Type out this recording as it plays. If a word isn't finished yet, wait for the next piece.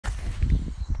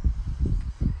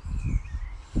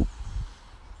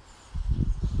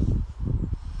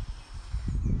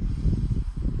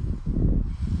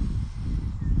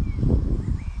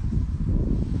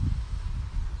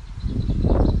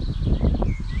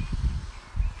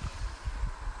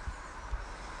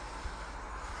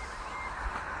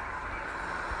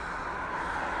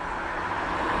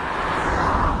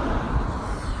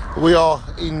We are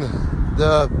in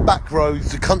the back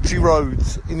roads, the country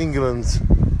roads in England,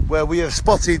 where we have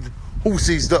spotted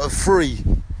horses that are free,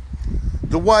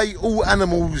 the way all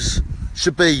animals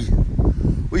should be.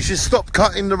 We should stop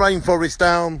cutting the rainforest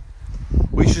down.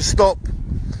 We should stop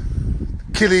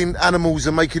killing animals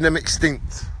and making them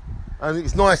extinct. And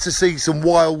it's nice to see some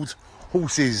wild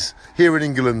horses here in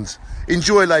England.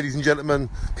 Enjoy, ladies and gentlemen,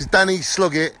 because Danny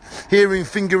Sloggett here in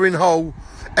Finger in Hole,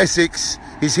 Essex,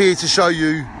 is here to show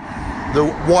you the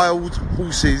wild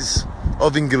horses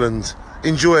of England.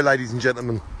 Enjoy, ladies and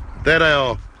gentlemen. There they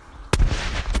are.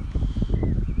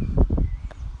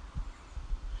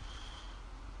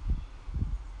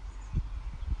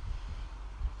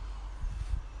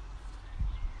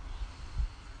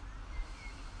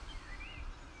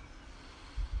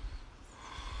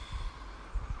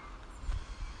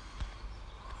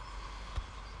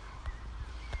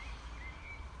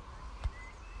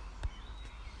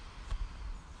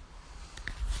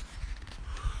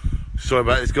 Sorry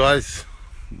about this, guys.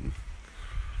 You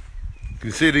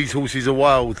can see these horses are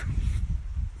wild.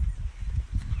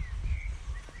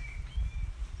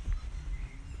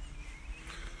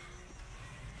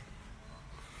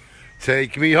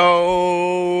 Take me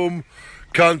home,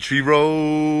 country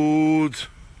road,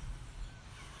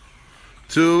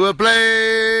 to a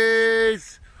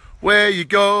place where you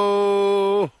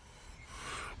go,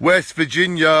 West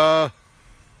Virginia.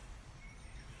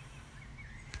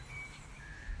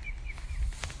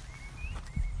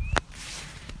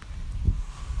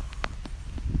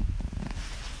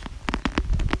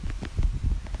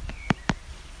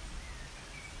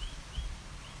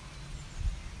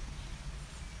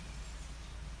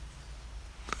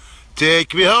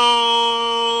 Take me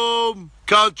home,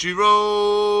 country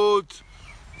road,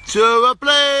 to a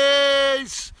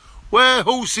place where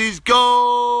horses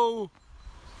go,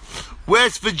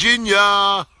 West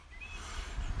Virginia.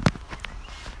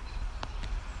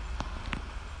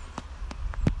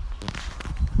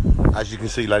 As you can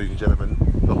see, ladies and gentlemen,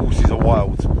 the horses are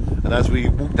wild. And as we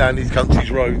walk down these country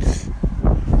roads,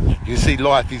 you can see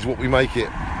life is what we make it.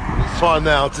 It's time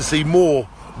now to see more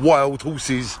wild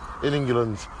horses in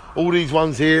England. All these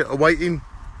ones here are waiting.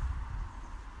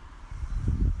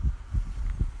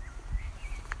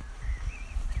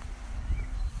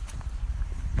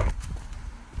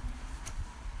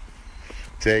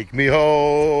 Take me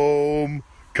home,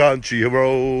 country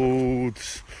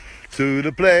roads, to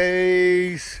the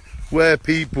place where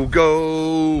people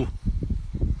go.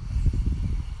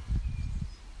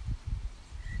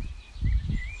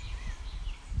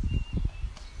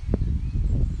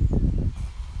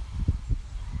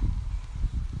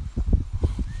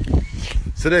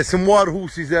 So there's some wild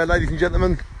horses there, ladies and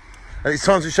gentlemen, and it's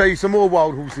time to show you some more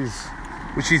wild horses,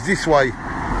 which is this way.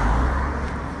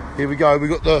 Here we go. We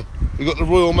got the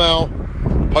Royal Mail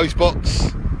post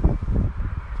box,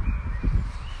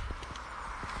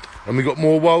 and we got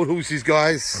more wild horses,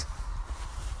 guys.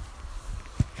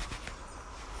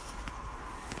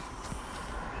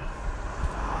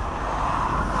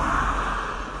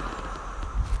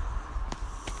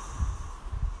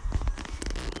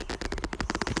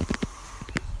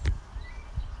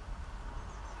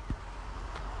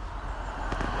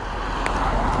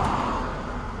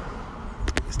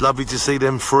 Lovely to see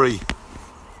them free.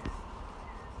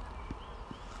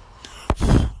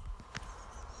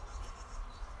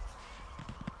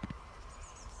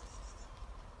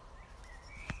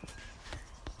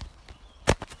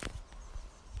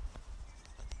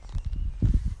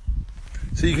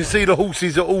 So you can see the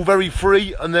horses are all very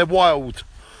free and they're wild.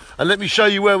 And let me show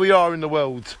you where we are in the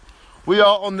world. We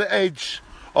are on the edge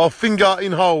of Finger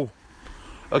in Hole,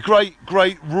 a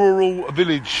great rural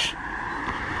village.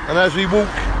 And as we walk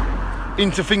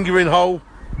into Finger in Hole,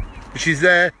 which is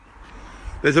there,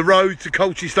 there's a road to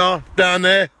Colchester down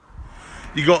there.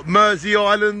 You got Mersey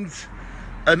Island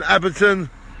and Abberton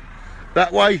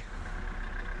that way.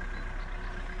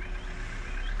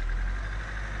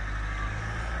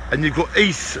 And you've got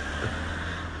East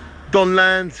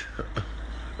Donland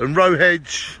and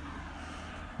Rowhedge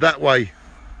that way.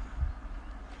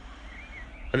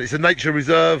 And it's a nature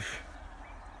reserve.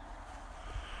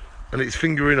 And it's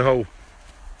Finger in Hole.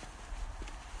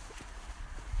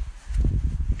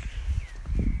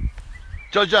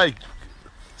 Judge,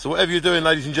 so whatever you're doing,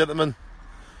 ladies and gentlemen,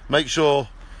 make sure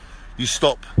you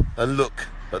stop and look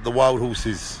at the wild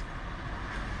horses.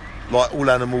 Like all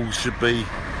animals should be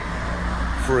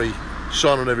free.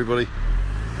 Shine on, everybody.